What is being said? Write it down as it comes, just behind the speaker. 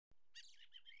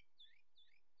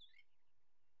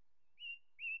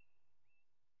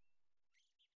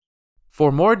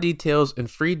For more details and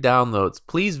free downloads,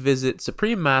 please visit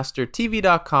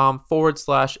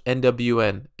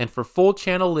suprememastertv.com/NWN, and for full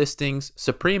channel listings,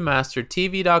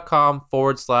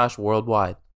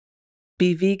 suprememastertv.com/worldwide.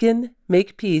 Be vegan,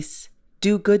 make peace,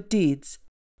 do good deeds.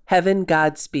 Heaven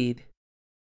Godspeed.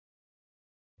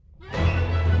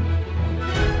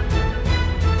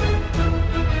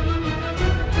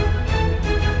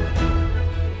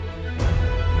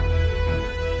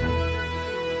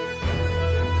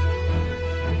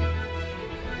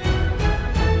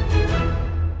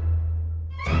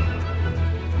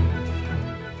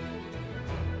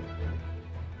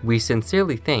 We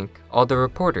sincerely thank all the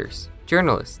reporters,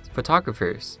 journalists,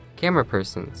 photographers, camera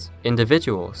persons,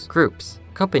 individuals, groups,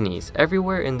 companies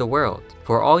everywhere in the world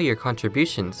for all your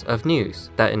contributions of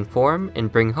news that inform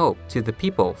and bring hope to the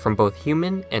people from both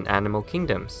human and animal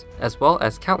kingdoms, as well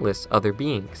as countless other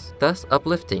beings, thus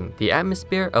uplifting the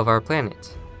atmosphere of our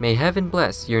planet. May heaven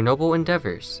bless your noble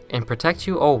endeavors and protect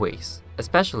you always,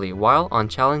 especially while on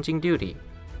challenging duty.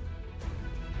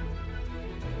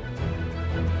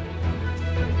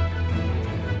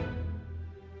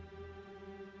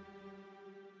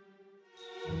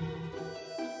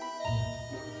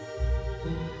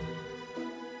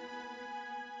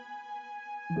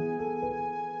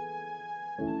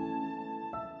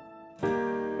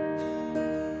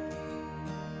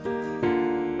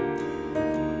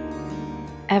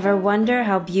 Ever wonder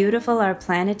how beautiful our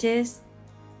planet is?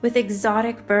 With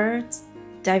exotic birds,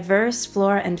 diverse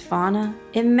flora and fauna,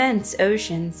 immense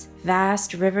oceans,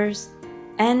 vast rivers,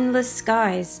 endless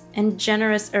skies, and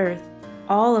generous earth,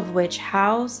 all of which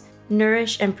house,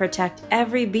 nourish, and protect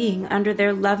every being under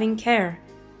their loving care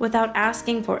without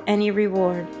asking for any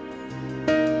reward.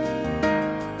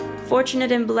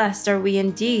 Fortunate and blessed are we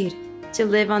indeed to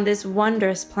live on this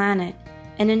wondrous planet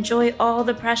and enjoy all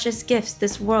the precious gifts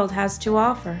this world has to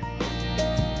offer.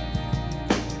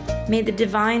 May the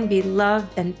divine be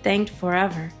loved and thanked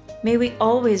forever. May we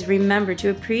always remember to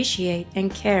appreciate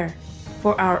and care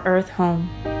for our Earth home.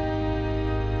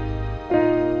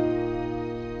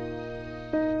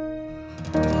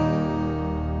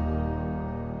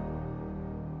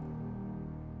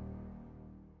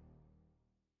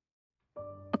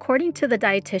 According to the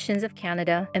Dietitians of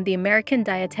Canada and the American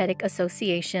Dietetic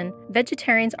Association,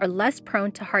 vegetarians are less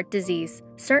prone to heart disease,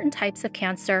 certain types of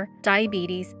cancer,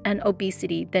 diabetes, and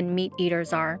obesity than meat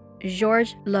eaters are.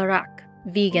 Georges Larac,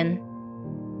 vegan.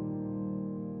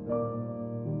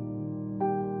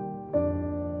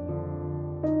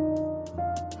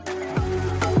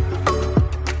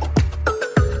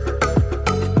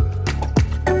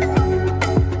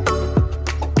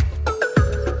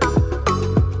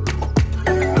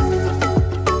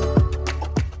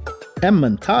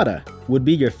 Emmentada would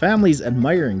be your family's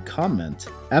admiring comment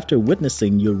after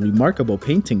witnessing your remarkable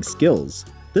painting skills.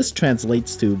 This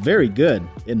translates to very good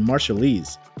in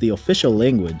Marshallese, the official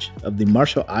language of the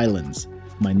Marshall Islands.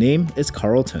 My name is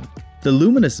Carlton. The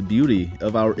luminous beauty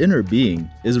of our inner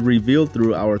being is revealed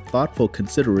through our thoughtful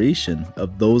consideration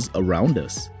of those around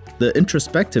us. The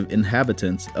introspective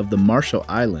inhabitants of the Marshall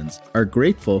Islands are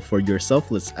grateful for your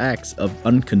selfless acts of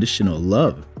unconditional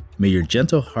love. May your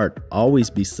gentle heart always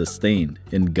be sustained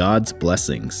in God's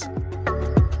blessings.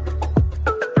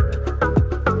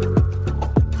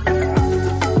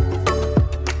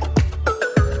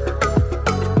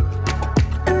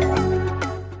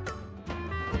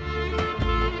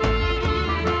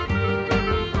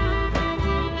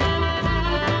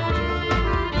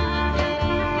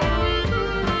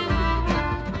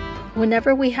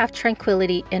 Whenever we have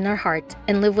tranquility in our heart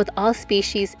and live with all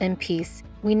species in peace,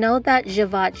 we know that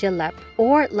Živat je lep,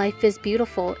 or life is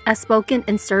beautiful, as spoken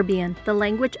in Serbian, the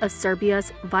language of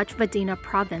Serbia's Vojvodina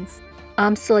province.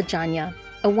 Slajanja.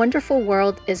 A wonderful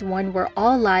world is one where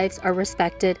all lives are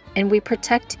respected and we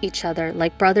protect each other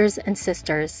like brothers and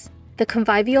sisters. The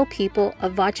convivial people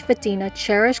of Vojvodina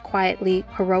cherish quietly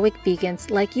heroic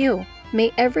vegans like you.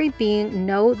 May every being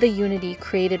know the unity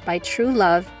created by true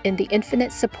love in the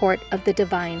infinite support of the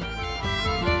divine.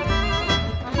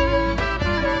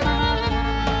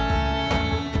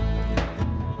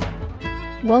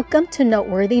 Welcome to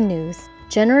Noteworthy News,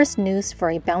 generous news for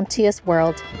a bounteous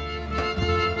world.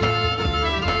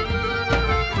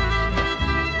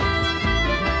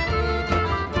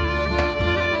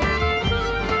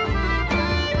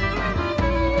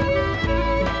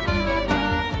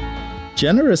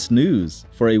 Generous news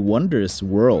for a wondrous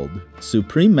world.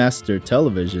 Supreme Master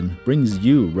Television brings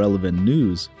you relevant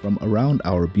news from around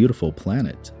our beautiful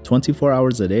planet, 24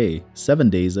 hours a day, 7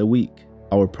 days a week.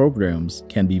 Our programs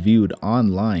can be viewed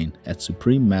online at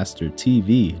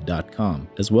suprememastertv.com,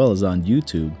 as well as on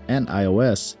YouTube and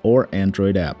iOS or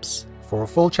Android apps. For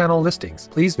full channel listings,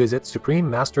 please visit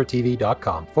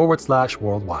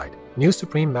suprememastertv.com/worldwide. New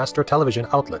Supreme Master Television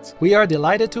outlets. We are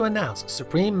delighted to announce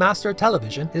Supreme Master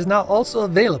Television is now also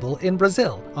available in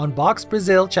Brazil on Box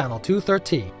Brazil Channel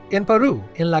 213. In Peru,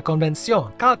 in La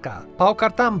Convención, Calca,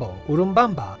 Paucartambo,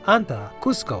 Urumbamba, Anta,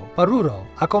 Cusco, Paruro,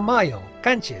 Acomayo,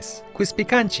 Canchis,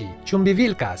 Quispicanchi,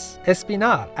 Chumbivilcas,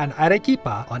 Espinar, and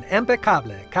Arequipa on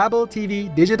Impecable Cable TV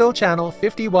Digital Channel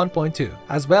 51.2,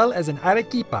 as well as in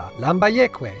Arequipa,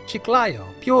 Lambayeque, Chiclayo,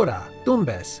 Piura,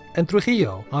 Tumbes, and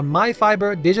Trujillo on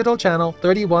MyFiber Digital Channel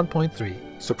 31.3.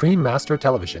 Supreme Master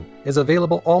Television is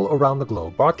available all around the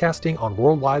globe, broadcasting on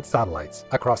worldwide satellites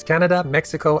across Canada,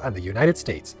 Mexico, and the United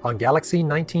States on Galaxy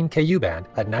 19 KU band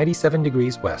at 97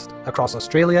 degrees west, across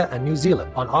Australia and New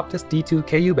Zealand on Optus D2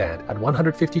 KU band at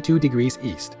 152 degrees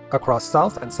east, across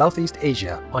South and Southeast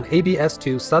Asia on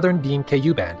ABS2 Southern Beam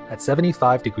KU band at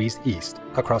 75 degrees east,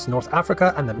 across North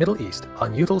Africa and the Middle East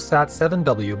on Eutelsat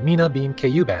 7W MENA Beam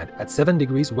KU band at 7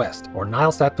 degrees west or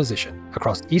Nilesat position,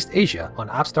 across East Asia on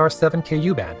Apstar 7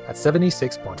 KU band at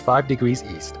 76.5 degrees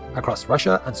east, across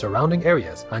Russia and surrounding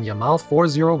areas on Yamal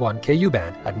 401 KU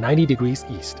band at 90 degrees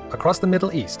east, across the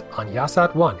Middle East on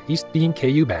Yasat 1 East Beam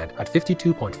KU band at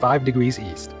 52.5 degrees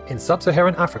east, in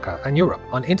Sub-Saharan Africa and Europe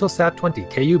on Intelsat 20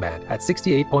 KU band at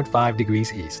 68.5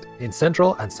 degrees east, in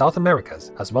Central and South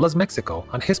Americas as well as Mexico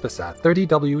on Hispasat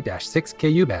 30W-6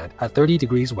 KU band at 30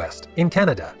 degrees west, in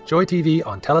Canada, Joy TV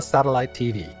on Telesatellite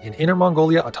TV, in Inner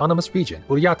Mongolia Autonomous Region,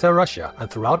 Buryata, Russia, and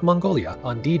throughout Mongolia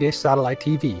on D-Dish Satellite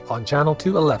TV on Channel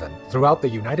 211, throughout the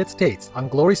United States on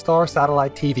Glory Star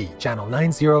Satellite TV, Channel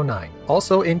 909,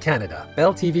 also in Canada,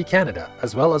 Bell TV Canada,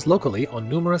 as well as locally on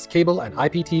numerous cable and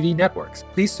IPTV networks.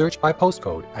 Please search by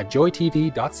postcode at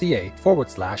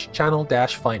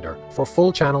joytv.ca/channel-finder for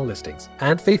full channel listings.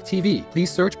 And Faith TV,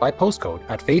 please search by postcode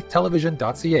at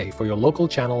faithtelevision.ca for your local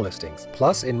channel listings.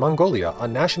 Plus in Mongolia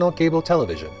on National Cable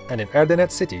Television, and in Erdenet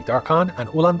City, Darkhan, and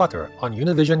Ulaanbaatar on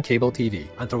Univision Cable TV,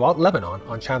 and throughout Lebanon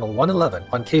on Channel 111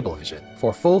 on Cablevision.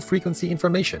 For full frequency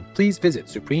information, please visit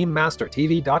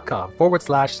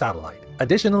suprememastertv.com/satellite.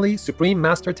 Additionally, Supreme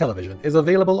Master Television is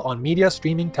available on media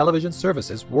streaming television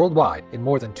services worldwide in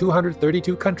more than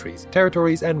 232 countries,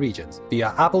 territories, and regions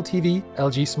via Apple TV,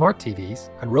 LG Smart TVs,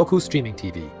 and Roku Streaming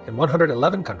TV, in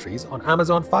 111 countries on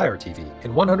Amazon Fire TV,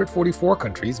 in 144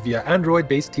 countries via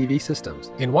Android-based TV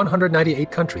systems, in 198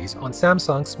 countries on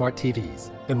Samsung Smart TVs,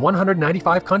 in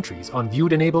 195 countries on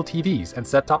Viewed-enabled TVs and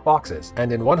set-top boxes,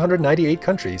 and in 198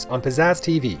 countries on Pizzazz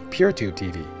TV, PureTube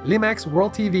TV, Limax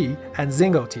World TV, and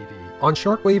Zingo TV. On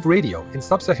shortwave radio in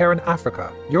Sub-Saharan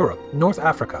Africa, Europe, North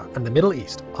Africa, and the Middle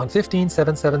East on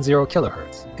 15770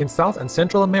 kHz, in South and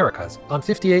Central Americas on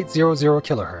 5800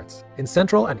 kHz, in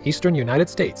Central and Eastern United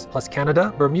States, plus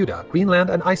Canada, Bermuda, Greenland,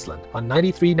 and Iceland on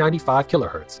 9395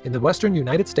 kHz, in the Western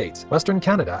United States, Western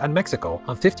Canada, and Mexico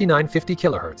on 5950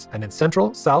 kHz, and in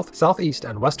Central, South, Southeast,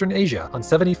 and Western Asia on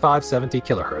 7570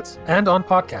 kHz, and on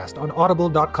podcast on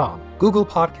audible.com, Google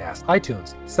Podcast,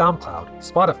 iTunes, SoundCloud,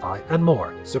 Spotify, and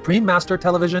more. Supreme Master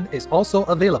Television is also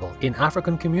available in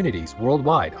African communities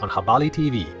worldwide on Habali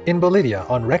TV, in Bolivia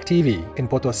on Rec TV, in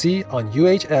Potosi on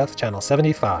UHF Channel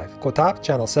 75, Cotap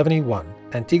Channel 71,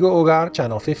 Antigua Hogar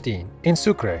Channel 15, in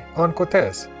Sucre on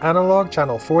Cortez, Analog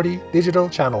Channel 40, Digital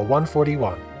Channel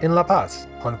 141, in La Paz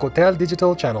on Cotel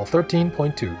Digital Channel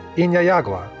 13.2, in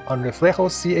Yayagua on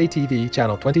Reflejos CATV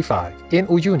Channel 25, in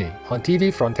Uyuni on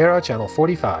TV Frontera Channel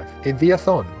 45, in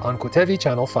Viathon on Cotevi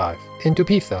Channel 5, in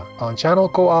Tupitha on Channel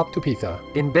Co-op Tupitha,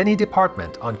 in Beni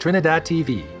Department on Trinidad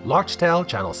TV, Larchtel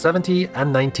Channel 70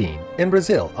 and 19, in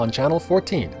Brazil on Channel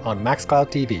 14 on Maxcloud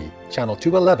TV, Channel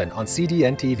 211 on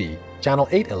CDN TV, Channel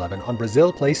 811 on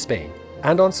Brazil Play Spain,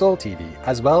 and on Sol TV,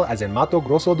 as well as in Mato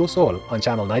Grosso do Sol on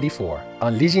Channel 94,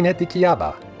 on Liginet de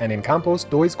Quiaba, and in Campos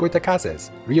Dois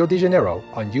Goitacazes, Rio de Janeiro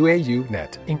on UAU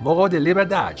Net, in Morro de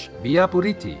Liberdade, Via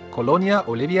Puriti, Colonia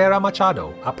Oliveira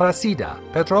Machado, Aparecida,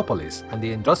 Petrópolis, and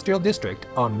the Industrial District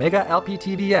on Mega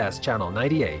LPTVS Channel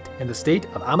 98, in the state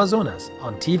of Amazonas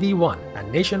on TV1,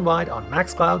 and nationwide on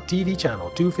Maxcloud TV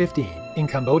Channel 215, in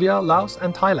Cambodia, Laos,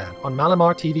 and Thailand on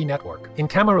Malamar TV Network, in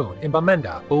Cameroon, in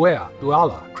Bamenda, Buea,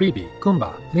 Douala, Kribi,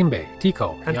 Kumba, Limbe,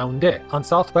 Tico, and Yaoundé on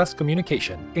Southwest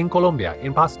Communication, in Colombia,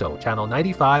 in Pasto, Channel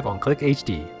 95 on Click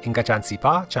HD, in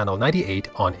Kachansipa, Channel 98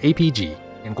 on APG,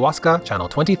 in Huasca, Channel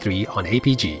 23 on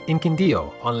APG, in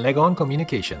Quindío on Legon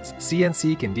Communications,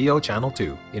 CNC Quindío Channel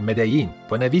 2, in Medellín,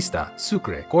 Buenavista,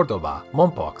 Sucre, Córdoba,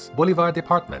 Mompox, Bolivar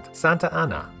Department, Santa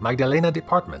Ana, Magdalena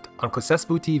Department on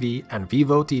Cosespu TV and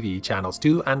Vivo TV Channels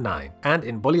 2 and 9, and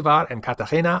in Bolivar and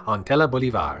Cartagena on Tele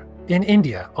Bolivar. In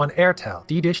India on Airtel,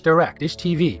 D-Dish Direct, Dish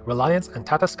TV, Reliance and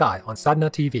Tata Sky on Sadna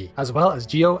TV, as well as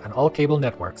Jio and all cable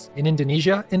networks. In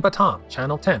Indonesia, in Batam,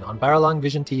 Channel 10 on Baralang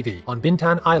Vision TV. On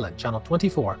Bintan Island, Channel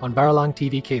 24 on Baralang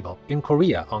TV cable. In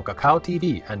Korea on Kakao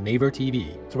TV and Naver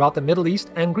TV. Throughout the Middle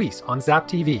East and Greece on Zap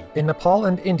TV. In Nepal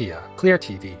and India, Clear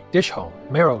TV, Dish Home,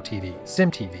 Mero TV,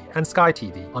 Sim TV, and Sky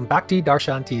TV on Bhakti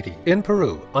Darshan TV. In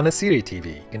Peru on Asiri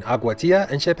TV. In Aguatia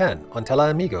and Chepen on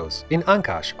Teleamigos. In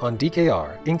Ancash on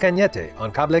DKR. In Cañete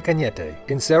on Cable Cañete.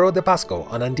 In Cerro de Pasco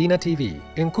on Andina TV.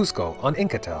 In Cusco on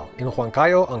Incatel. In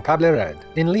Huancayo on Cable Red.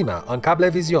 In Lima on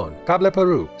Cablevisión, Cable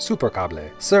Peru,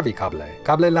 Supercable, Servicable,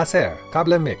 Cable Laser,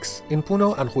 Cable Mix. In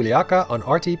Puno and Juliaca on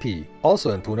RTP.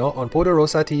 Also in Puno on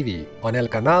Poderosa TV, on El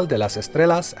Canal de las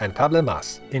Estrellas and Cable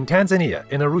Mas. In Tanzania,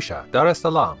 in Arusha, Dar es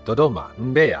Salaam, Dodoma,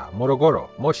 Mbeya, Morogoro,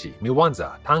 Moshi,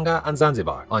 Mwanza, Tanga, and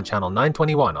Zanzibar on Channel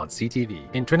 921 on CTV.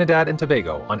 In Trinidad and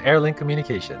Tobago on Airlink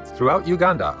Communications. Throughout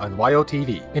Uganda on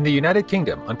YOTV. In the United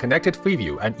Kingdom on Connected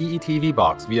Freeview and EETV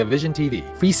Box via Vision TV.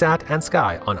 FreeSat and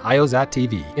Sky on IOZAT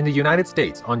TV. In the United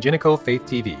States on Jinico Faith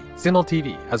TV. Simul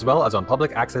TV, as well as on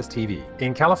Public Access TV.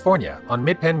 In California on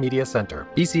Midpen Media Center,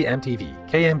 BCM TV,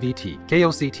 KMVT,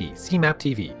 KOCT, CMAP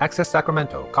TV, Access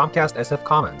Sacramento, Comcast SF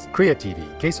Commons, Korea TV,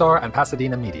 KSAR and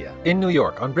Pasadena Media. In New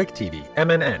York on Brick TV,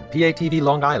 MNN, PATV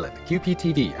Long Island,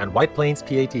 QPTV, and White Plains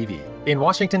PATV. In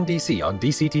Washington, D.C. on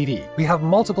DCTV, we have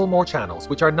multiple more channels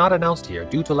which are not announced here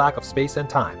due to lack of space and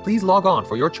time. Please log on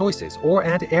for your choices or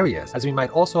and areas, as we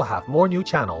might also have more new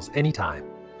channels anytime.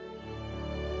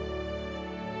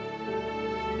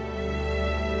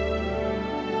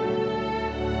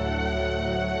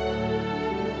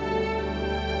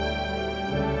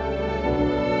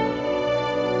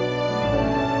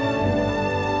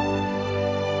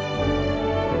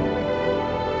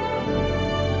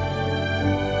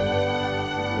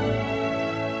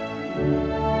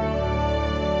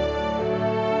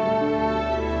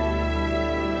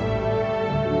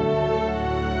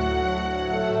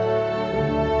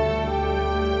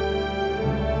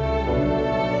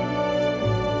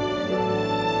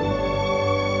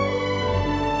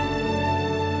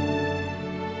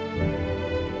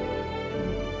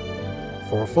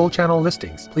 For full channel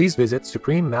listings, please visit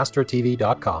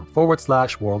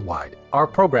suprememastertv.com/worldwide. Our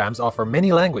programs offer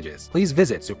many languages. Please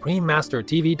visit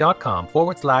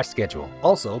suprememastertv.com/schedule.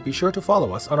 Also, be sure to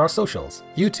follow us on our socials: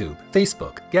 YouTube,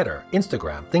 Facebook, Getter,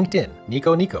 Instagram, LinkedIn,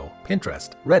 Nico Nico,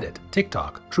 Pinterest, Reddit,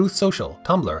 TikTok, Truth Social,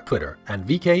 Tumblr, Twitter, and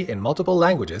VK in multiple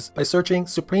languages by searching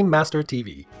Supreme Master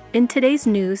TV. In today's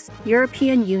news,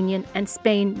 European Union and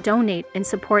Spain donate in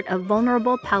support of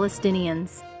vulnerable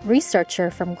Palestinians.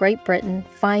 Researcher from Great Britain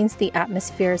finds the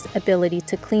atmosphere's ability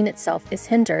to clean itself is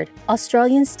hindered.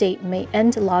 Australian state may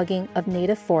end logging of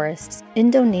native forests.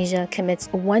 Indonesia commits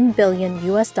 $1 billion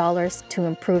to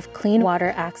improve clean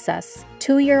water access.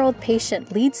 2-year-old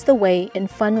patient leads the way in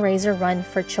fundraiser run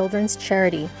for children's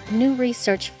charity. New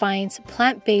research finds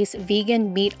plant-based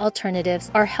vegan meat alternatives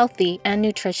are healthy and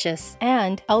nutritious.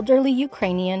 And elderly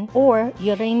Ukrainian or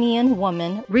Iranian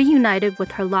woman reunited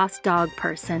with her lost dog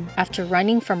person after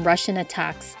running from Russian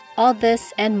attacks. All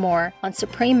this and more on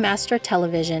Supreme Master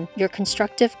Television, your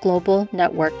constructive global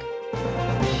network.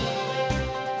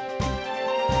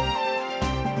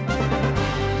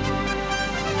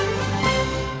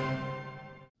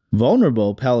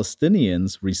 Vulnerable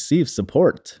Palestinians receive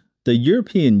support. The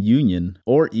European Union,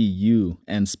 or EU,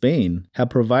 and Spain have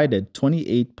provided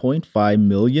 €28.5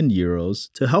 million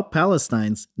to help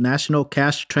Palestine's National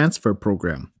Cash Transfer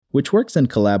Program, which works in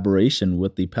collaboration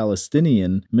with the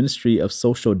Palestinian Ministry of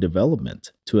Social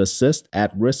Development to assist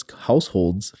at-risk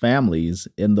households, families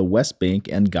in the West Bank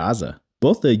and Gaza.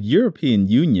 Both the European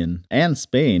Union and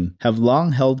Spain have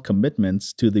long held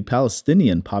commitments to the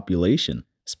Palestinian population.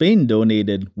 Spain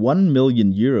donated €1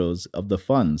 million of the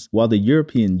funds, while the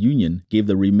European Union gave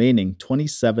the remaining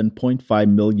 €27.5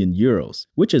 million,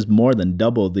 which is more than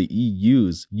double the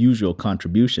EU's usual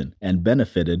contribution and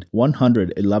benefited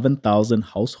 111,000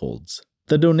 households.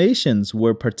 The donations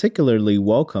were particularly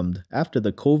welcomed after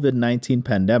the COVID-19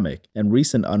 pandemic and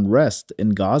recent unrest in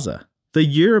Gaza. The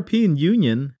European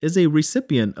Union is a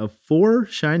recipient of 4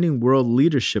 Shining World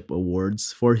Leadership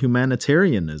Awards for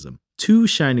humanitarianism, 2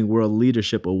 Shining World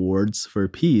Leadership Awards for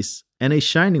peace, and a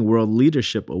Shining World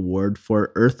Leadership Award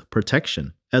for Earth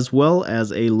protection, as well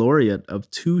as a laureate of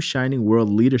 2 Shining World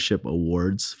Leadership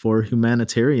Awards for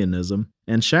humanitarianism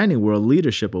and Shining World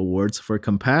Leadership Awards for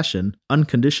compassion,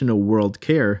 unconditional world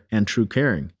care, and true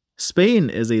caring. Spain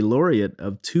is a laureate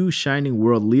of 2 Shining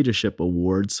World Leadership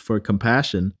Awards for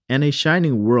compassion and a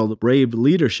Shining World Brave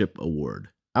Leadership Award.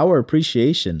 Our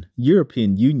appreciation,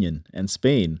 European Union and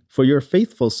Spain, for your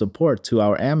faithful support to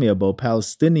our amiable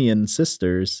Palestinian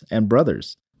sisters and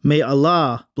brothers. May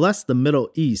Allah bless the Middle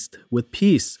East with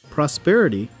peace,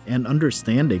 prosperity, and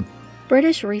understanding.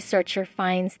 British researcher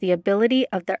finds the ability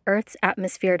of the Earth's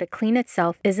atmosphere to clean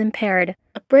itself is impaired.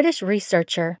 A British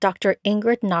researcher, Dr.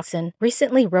 Ingrid Notson,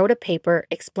 recently wrote a paper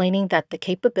explaining that the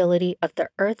capability of the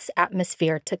Earth's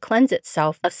atmosphere to cleanse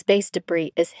itself of space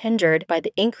debris is hindered by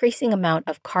the increasing amount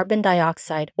of carbon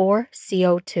dioxide, or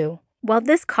CO2. While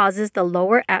this causes the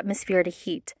lower atmosphere to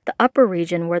heat, the upper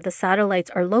region where the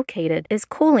satellites are located is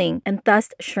cooling and thus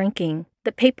shrinking.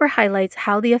 The paper highlights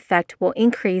how the effect will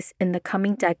increase in the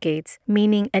coming decades,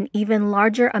 meaning an even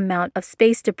larger amount of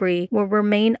space debris will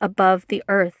remain above the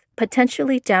Earth,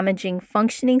 potentially damaging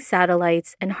functioning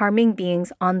satellites and harming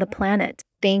beings on the planet.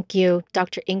 Thank you,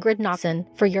 Dr. Ingrid Notson,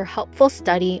 for your helpful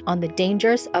study on the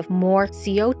dangers of more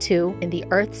CO2 in the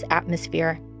Earth's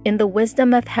atmosphere. In the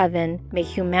wisdom of heaven, may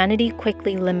humanity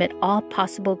quickly limit all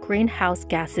possible greenhouse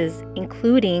gases,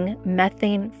 including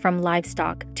methane from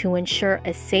livestock, to ensure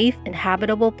a safe and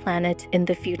habitable planet in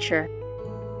the future.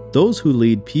 Those who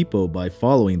lead people by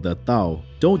following the Tao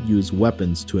don't use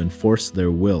weapons to enforce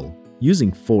their will.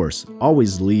 Using force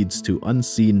always leads to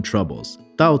unseen troubles.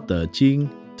 Tao Te Ching,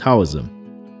 Taoism.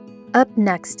 Up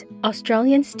next,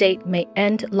 Australian state may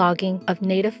end logging of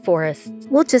native forests.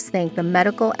 We'll just thank the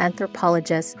medical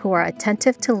anthropologists who are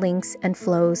attentive to links and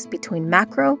flows between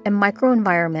macro and micro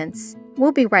environments.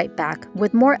 We'll be right back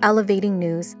with more elevating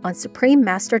news on Supreme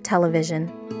Master Television.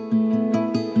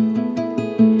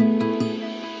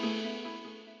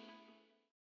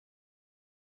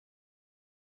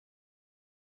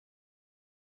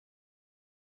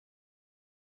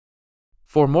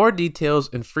 For more details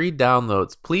and free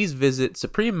downloads, please visit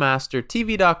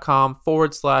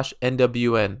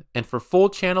suprememastertv.com/NWN. And for full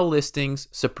channel listings,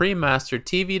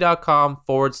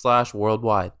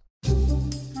 suprememastertv.com/worldwide.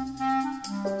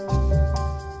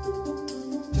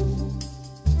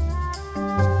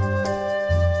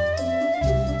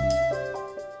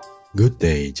 Good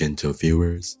day, gentle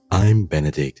viewers. I'm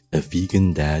Benedict, a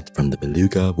vegan dad from the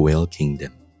beluga whale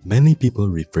kingdom. Many people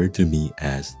refer to me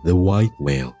as the white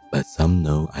whale, but some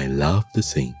know I love to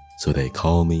sing, so they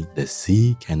call me the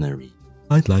sea canary.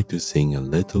 I'd like to sing a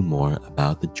little more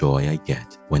about the joy I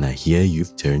get when I hear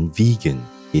you've turned vegan.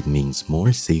 It means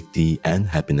more safety and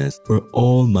happiness for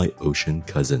all my ocean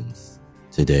cousins.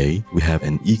 Today, we have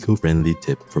an eco-friendly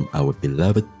tip from our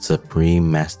beloved Supreme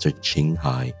Master Ching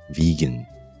Hai, vegan.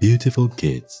 Beautiful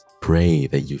kids, pray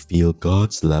that you feel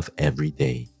God's love every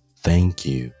day. Thank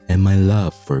you and my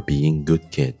love for being good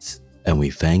kids. And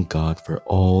we thank God for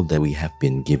all that we have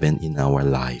been given in our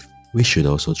life. We should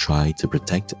also try to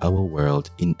protect our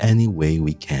world in any way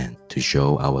we can to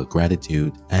show our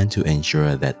gratitude and to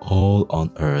ensure that all on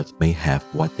earth may have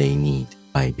what they need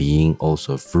by being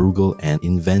also frugal and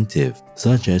inventive,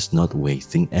 such as not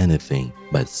wasting anything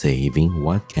but saving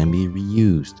what can be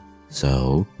reused.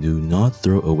 So, do not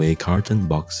throw away carton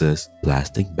boxes,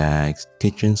 plastic bags,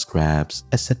 kitchen scraps,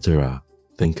 etc.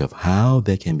 Think of how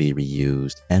they can be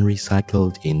reused and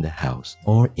recycled in the house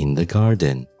or in the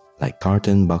garden. Like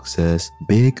carton boxes,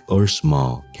 big or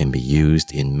small, can be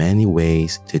used in many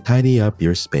ways to tidy up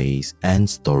your space and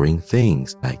storing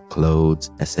things like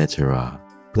clothes, etc.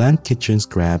 Plant kitchen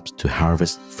scraps to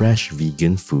harvest fresh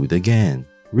vegan food again.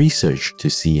 Research to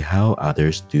see how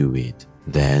others do it.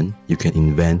 Then, you can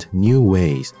invent new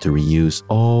ways to reuse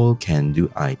all can-do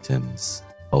items.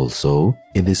 Also,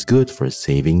 it is good for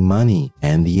saving money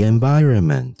and the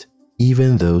environment.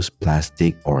 Even those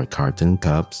plastic or carton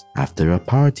cups after a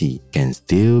party can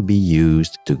still be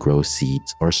used to grow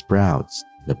seeds or sprouts.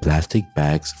 The plastic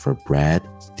bags for bread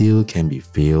still can be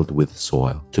filled with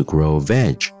soil to grow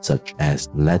veg such as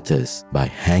lettuce by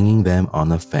hanging them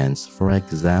on a fence, for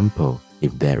example,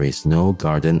 if there is no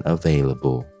garden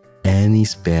available. Any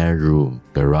spare room,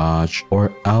 garage,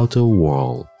 or outer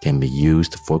wall can be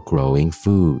used for growing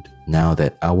food now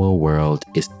that our world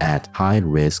is at high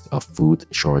risk of food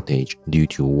shortage due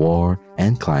to war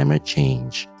and climate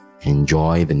change.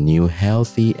 Enjoy the new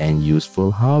healthy and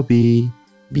useful hobby.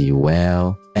 Be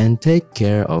well and take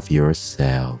care of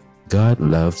yourself. God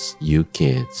loves you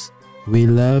kids. We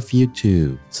love you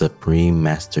too, Supreme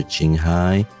Master Ching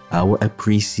Hai. Our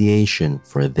appreciation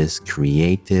for this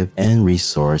creative and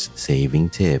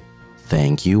resource-saving tip.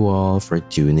 Thank you all for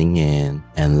tuning in,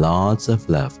 and lots of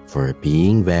love for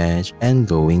being veg and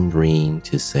going green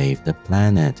to save the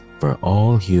planet for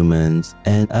all humans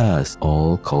and us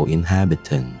all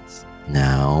co-inhabitants.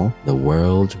 Now, the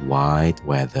worldwide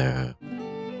weather.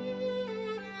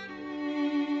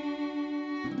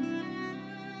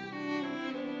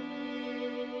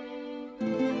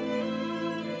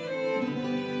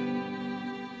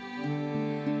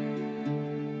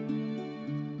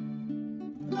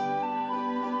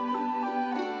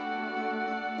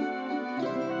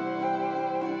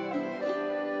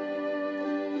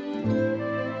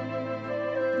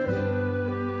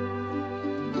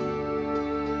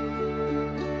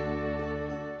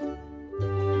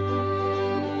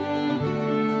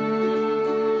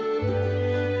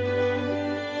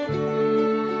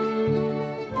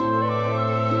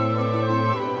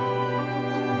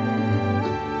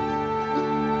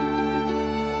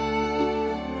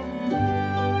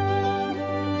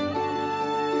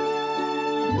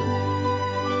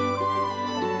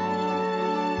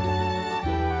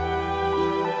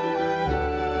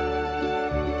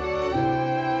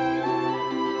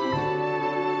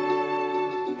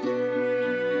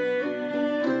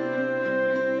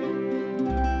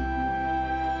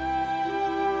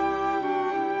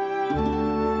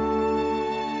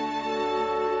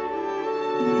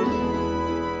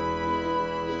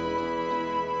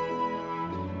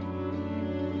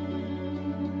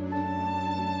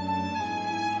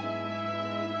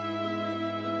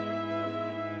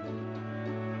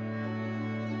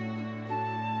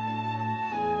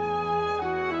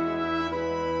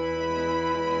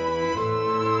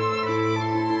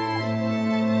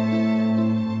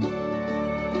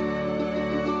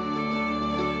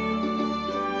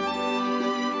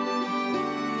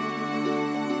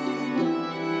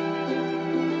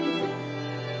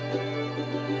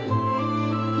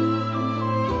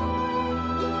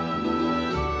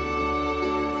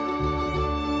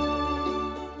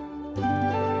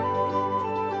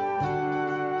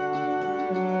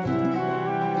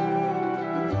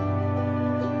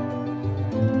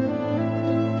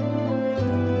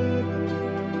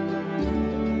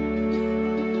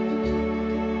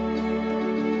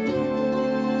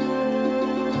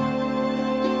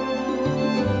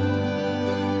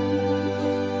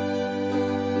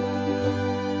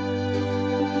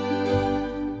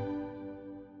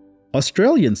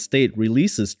 Australian state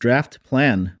releases draft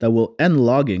plan that will end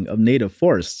logging of native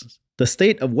forests. The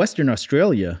state of Western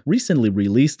Australia recently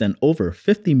released an over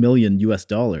 $50 million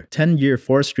 10-year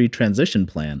forestry transition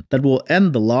plan that will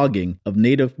end the logging of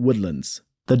native woodlands.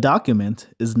 The document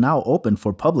is now open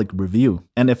for public review,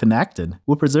 and if enacted,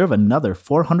 will preserve another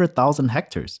 400,000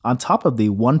 hectares on top of the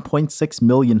 1.6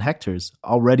 million hectares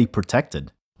already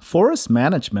protected. Forest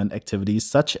management activities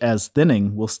such as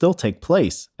thinning will still take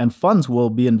place, and funds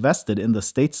will be invested in the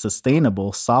state's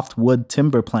sustainable softwood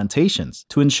timber plantations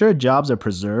to ensure jobs are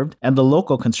preserved and the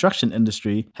local construction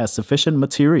industry has sufficient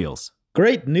materials.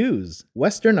 Great news!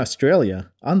 Western Australia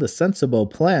on the sensible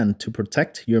plan to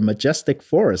protect your majestic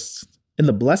forests. In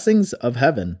the blessings of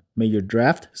heaven, may your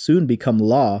draft soon become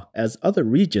law as other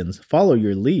regions follow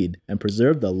your lead and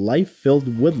preserve the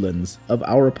life-filled woodlands of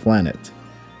our planet.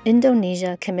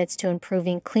 Indonesia commits to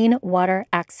improving clean water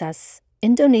access.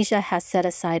 Indonesia has set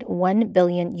aside $1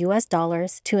 billion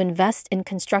to invest in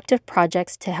constructive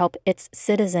projects to help its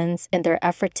citizens in their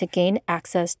effort to gain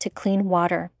access to clean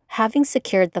water. Having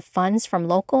secured the funds from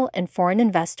local and foreign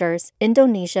investors,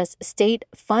 Indonesia's state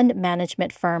fund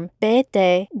management firm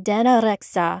PT Dana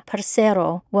Reksa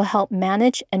Persero will help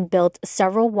manage and build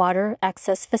several water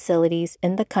access facilities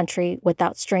in the country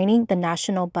without straining the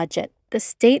national budget. The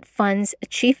state fund's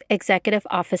chief executive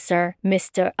officer,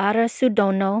 Mr.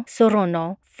 Arasudono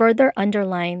Surono, further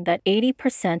underlined that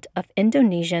 80% of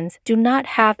Indonesians do not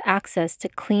have access to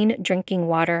clean drinking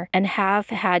water and have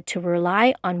had to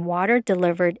rely on water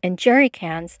delivered in jerry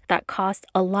cans that cost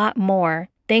a lot more.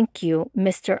 Thank you,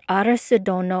 Mr.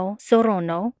 Arasudono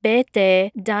Surono,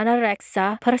 PT Dana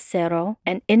Reksa Persero,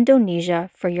 and Indonesia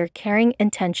for your caring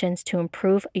intentions to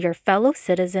improve your fellow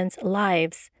citizens'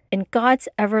 lives. In God's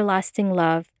everlasting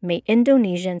love, may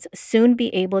Indonesians soon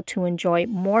be able to enjoy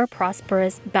more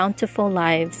prosperous, bountiful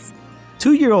lives.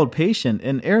 2-year-old patient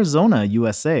in Arizona,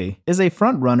 USA, is a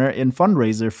frontrunner in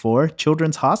fundraiser for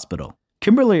Children's Hospital.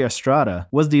 Kimberly Estrada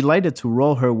was delighted to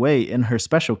roll her way in her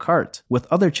special cart, with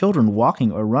other children walking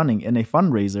or running in a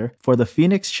fundraiser for the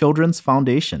Phoenix Children's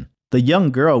Foundation. The young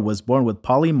girl was born with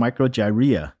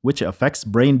polymicrogyria, which affects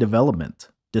brain development.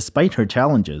 Despite her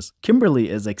challenges, Kimberly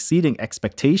is exceeding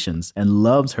expectations and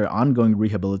loves her ongoing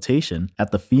rehabilitation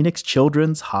at the Phoenix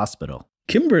Children's Hospital.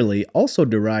 Kimberly also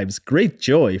derives great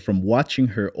joy from watching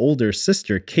her older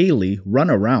sister Kaylee run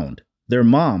around. Their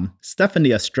mom,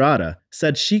 Stephanie Estrada,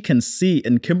 said she can see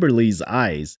in Kimberly's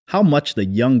eyes how much the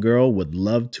young girl would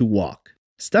love to walk.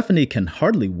 Stephanie can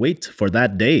hardly wait for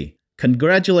that day.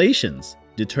 Congratulations,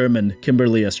 determined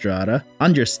Kimberly Estrada,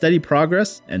 on your steady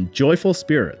progress and joyful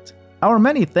spirit. Our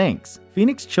many thanks,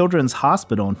 Phoenix Children's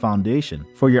Hospital and Foundation,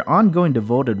 for your ongoing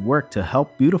devoted work to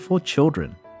help beautiful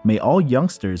children. May all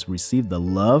youngsters receive the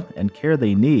love and care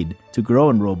they need to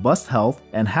grow in robust health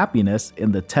and happiness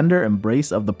in the tender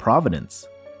embrace of the Providence.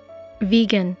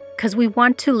 Vegan, 'cause we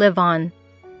want to live on.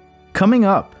 Coming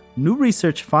up, new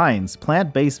research finds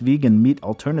plant-based vegan meat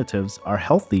alternatives are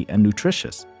healthy and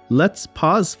nutritious. Let's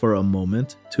pause for a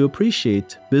moment to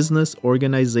appreciate business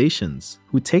organizations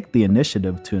who take the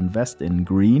initiative to invest in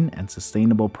green and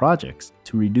sustainable projects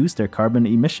to reduce their carbon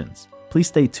emissions. Please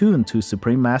stay tuned to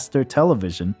Supreme Master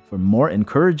Television for more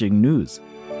encouraging news.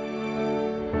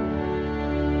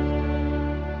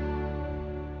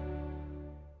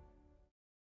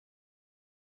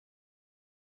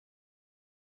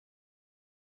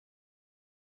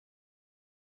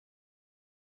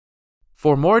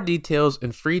 For more details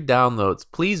and free downloads,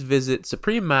 please visit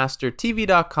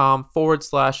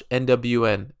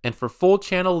suprememastertv.com/NWN. And for full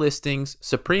channel listings,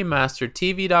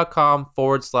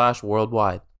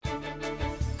 suprememastertv.com/worldwide.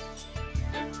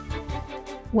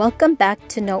 Welcome back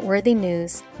to Noteworthy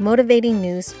News, motivating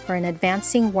news for an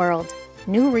advancing world.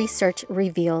 New research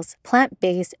reveals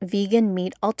plant-based vegan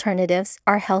meat alternatives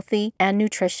are healthy and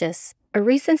nutritious. A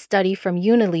recent study from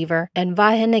Unilever and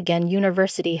Wageningen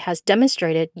University has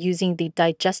demonstrated using the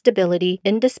Digestibility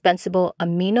Indispensable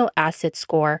Amino Acid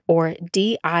Score, or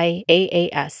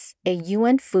DIAAS, a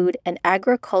UN Food and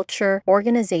Agriculture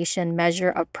Organization measure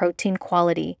of protein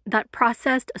quality, that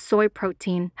processed soy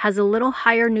protein has a little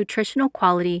higher nutritional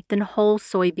quality than whole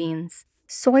soybeans.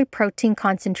 Soy protein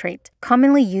concentrate,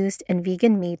 commonly used in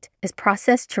vegan meat, is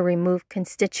processed to remove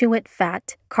constituent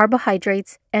fat,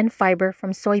 carbohydrates, and fiber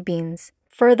from soybeans.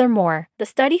 Furthermore, the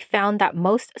study found that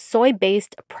most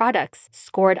soy-based products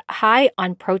scored high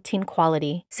on protein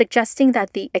quality, suggesting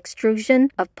that the extrusion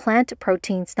of plant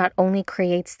proteins not only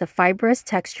creates the fibrous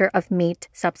texture of meat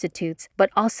substitutes, but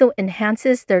also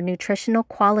enhances their nutritional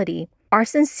quality. Our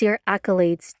sincere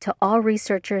accolades to all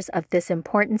researchers of this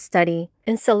important study.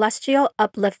 In celestial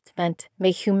upliftment,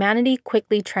 may humanity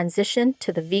quickly transition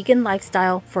to the vegan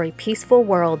lifestyle for a peaceful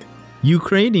world.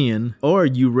 Ukrainian or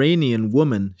Uranian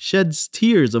woman sheds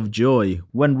tears of joy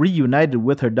when reunited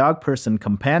with her dog person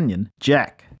companion,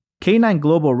 Jack. Canine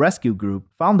Global Rescue Group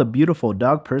found the beautiful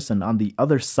dog person on the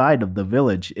other side of the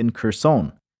village in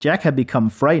Kherson. Jack had become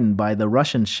frightened by the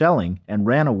Russian shelling and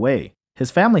ran away. His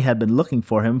family had been looking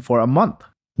for him for a month.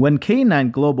 When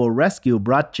Canine Global Rescue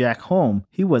brought Jack home,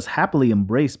 he was happily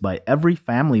embraced by every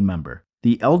family member.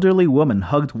 The elderly woman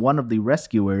hugged one of the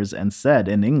rescuers and said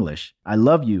in English, "I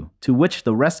love you," to which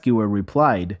the rescuer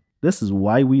replied, "This is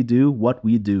why we do what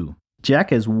we do."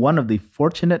 Jack is one of the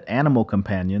fortunate animal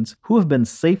companions who have been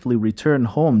safely returned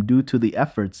home due to the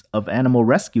efforts of animal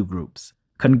rescue groups.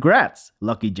 Congrats,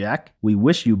 Lucky Jack! We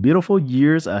wish you beautiful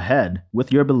years ahead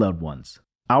with your beloved ones.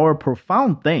 Our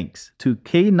profound thanks to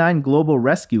K9 Global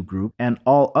Rescue Group and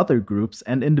all other groups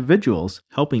and individuals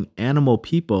helping animal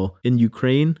people in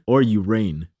Ukraine or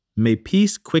Urain. May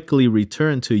peace quickly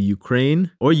return to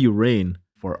Ukraine or Urain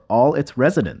for all its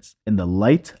residents in the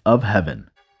light of heaven.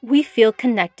 We feel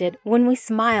connected when we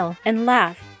smile and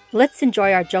laugh. Let's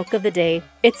enjoy our joke of the day.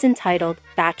 It's entitled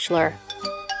Bachelor.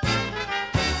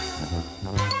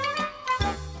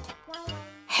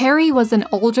 Harry was an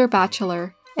older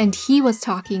bachelor, and he was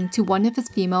talking to one of his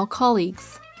female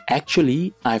colleagues.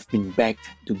 Actually, I've been begged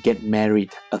to get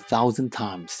married 1,000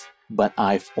 times, but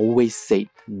I've always said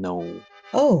no.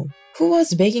 Oh, who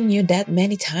was begging you that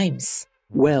many times?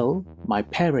 Well, my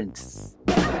parents.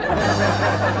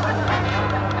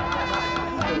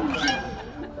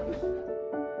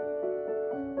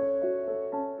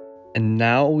 And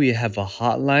now we have a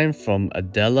hotline from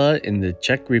Adela in the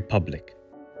Czech Republic.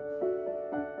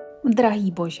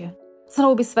 Drahý Bože, z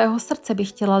hloubi svého srdce bych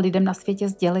chtěla lidem na světě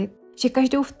sdělit, že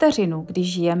každou vteřinu, kdy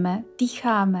žijeme,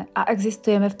 dýcháme a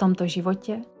existujeme v tomto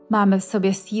životě, máme v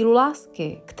sobě sílu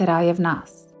lásky, která je v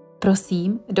nás.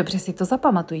 Prosím, dobře si to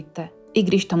zapamatujte, i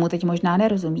když tomu teď možná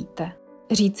nerozumíte.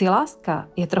 Říci láska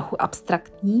je trochu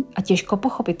abstraktní a těžko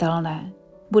pochopitelné.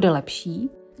 Bude lepší,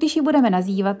 když ji budeme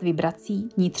nazývat vibrací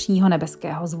vnitřního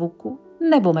nebeského zvuku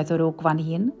nebo metodou Kuan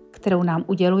Yin, kterou nám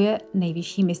uděluje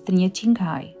nejvyšší mistryně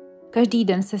Činghai. Každý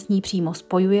den se s ní přímo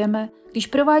spojujeme, když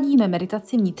provádíme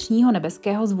meditaci vnitřního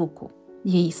nebeského zvuku.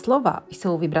 Její slova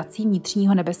jsou vibrací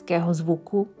vnitřního nebeského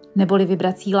zvuku neboli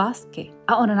vibrací lásky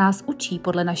a ona nás učí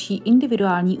podle naší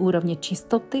individuální úrovně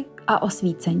čistoty a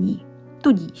osvícení.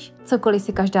 Tudíž, cokoliv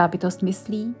si každá bytost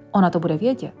myslí, ona to bude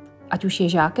vědět, ať už je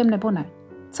žákem nebo ne.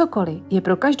 Cokoliv je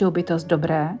pro každou bytost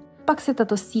dobré, pak se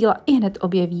tato síla ihned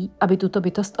objeví, aby tuto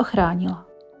bytost ochránila.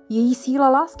 Její síla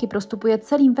lásky prostupuje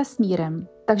celým vesmírem,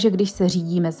 takže když se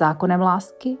řídíme zákonem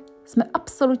lásky, jsme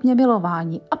absolutně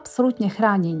milováni, absolutně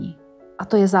chráněni. A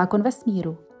to je zákon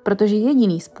vesmíru, protože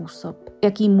jediný způsob,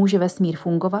 jakým může vesmír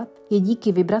fungovat, je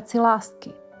díky vibraci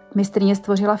lásky. Mistryně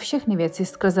stvořila všechny věci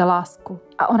skrze lásku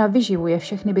a ona vyživuje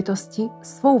všechny bytosti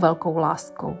svou velkou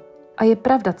láskou. A je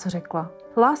pravda, co řekla.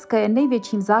 Láska je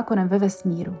největším zákonem ve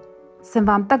vesmíru. Jsem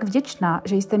vám tak vděčná,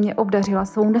 že jste mě obdařila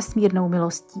svou nesmírnou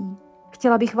milostí.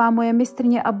 Chtěla bych vám, moje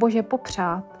mistryně a Bože,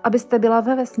 popřát, abyste byla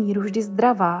ve vesmíru vždy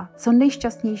zdravá, co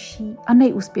nejšťastnější a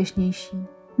nejúspěšnější.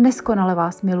 Neskonale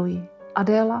vás miluji.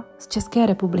 Adéla z České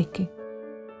republiky.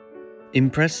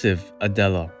 Impressive,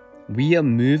 Adela. We are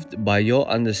moved by your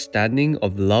understanding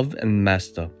of love and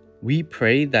master. We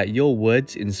pray that your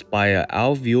words inspire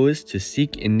our viewers to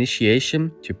seek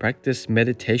initiation to practice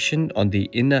meditation on the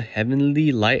inner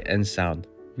heavenly light and sound.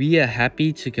 We are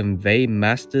happy to convey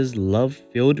Master's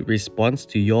love-filled response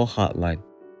to your heartline.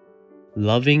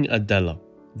 Loving Adela,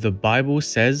 the Bible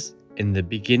says, "In the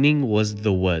beginning was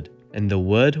the Word, and the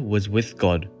Word was with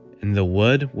God, and the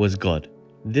Word was God."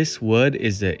 This word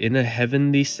is the inner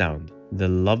heavenly sound, the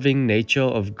loving nature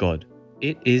of God.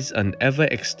 It is an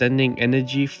ever-extending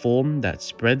energy form that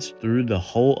spreads through the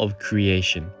whole of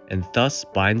creation and thus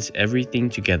binds everything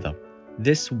together.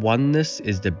 This oneness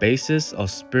is the basis of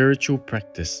spiritual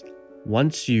practice.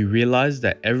 Once you realize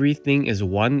that everything is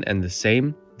one and the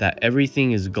same, that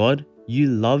everything is God, you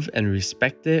love and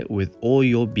respect it with all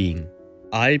your being.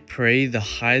 I pray the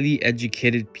highly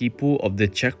educated people of the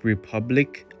Czech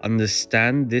Republic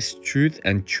understand this truth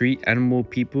and treat animal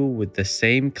people with the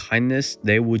same kindness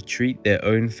they would treat their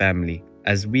own family,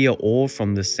 as we are all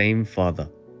from the same Father.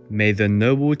 May the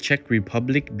noble Czech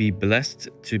Republic be blessed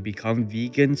to become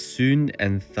vegan soon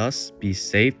and thus be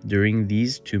safe during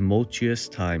these tumultuous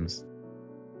times.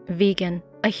 Vegan,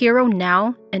 a hero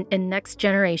now and in next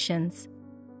generations.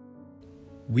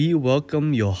 We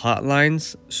welcome your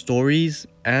hotlines, stories,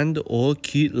 and all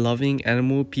cute loving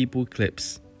animal people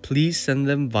clips. please send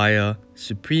them via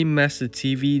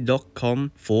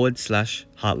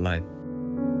suprememastertv.com/hotline.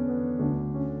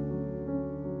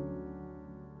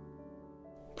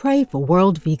 Pray for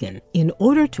World Vegan in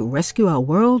order to rescue our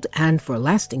world and for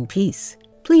lasting peace.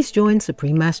 Please join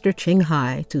Supreme Master Ching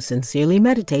Hai to sincerely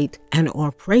meditate and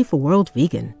or pray for World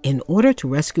Vegan in order to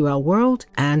rescue our world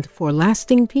and for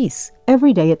lasting peace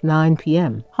every day at 9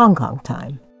 p.m. Hong Kong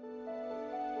time.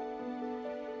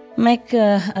 Make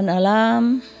an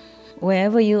alarm.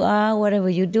 Wherever you are, whatever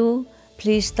you do,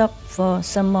 please stop for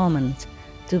some moments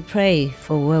to pray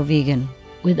for World Vegan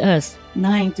with us.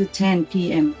 9 to 10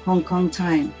 p.m. Hong Kong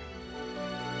time.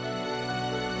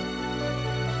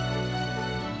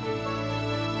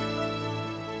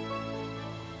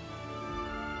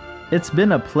 It's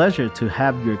been a pleasure to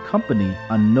have your company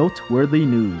on Noteworthy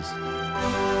News.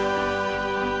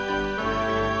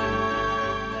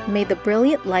 May the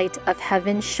brilliant light of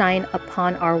heaven shine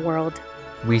upon our world.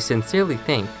 We sincerely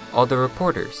thank all the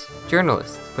reporters,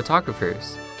 journalists,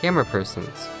 photographers, camera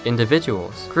persons,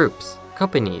 individuals, groups,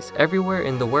 companies everywhere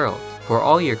in the world for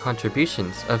all your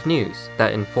contributions of news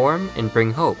that inform and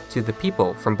bring hope to the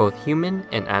people from both human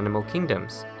and animal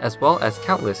kingdoms, as well as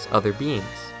countless other beings,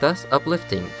 thus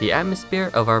uplifting the atmosphere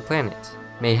of our planet.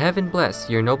 May heaven bless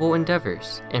your noble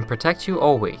endeavors and protect you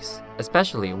always,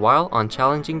 especially while on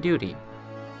challenging duty.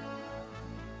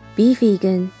 Be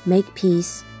vegan, make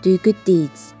peace, do good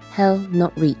deeds, hell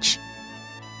not reach.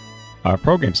 Our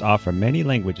programs offer many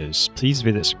languages. Please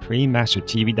visit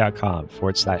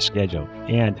suprememastertv.com/schedule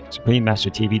and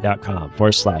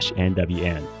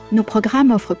suprememastertv.com/NWN. Nos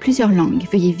programmes offrent plusieurs langues.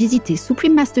 Veuillez visiter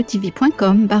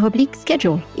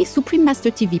suprememastertv.com/schedule et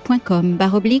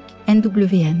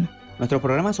suprememastertv.com/NWN. Nuestros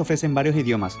programas ofrecen varios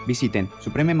idiomas. Visiten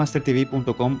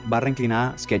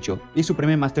suprememastertv.com/schedule y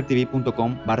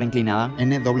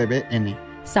suprememastertv.com/NWN.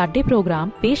 ਸਾਡੇ programme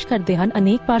ਪੇਸ਼ ਕਰਦੇ ਹਨ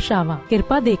ਅਨੇਕ ਭਾਸ਼ਾਵਾਂ।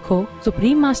 ਕਿਰਪਾ ਦੇਖੋ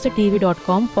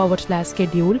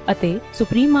suprememastertv.com/schedule ਅਤੇ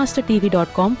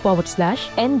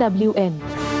suprememastertv.com/NWN।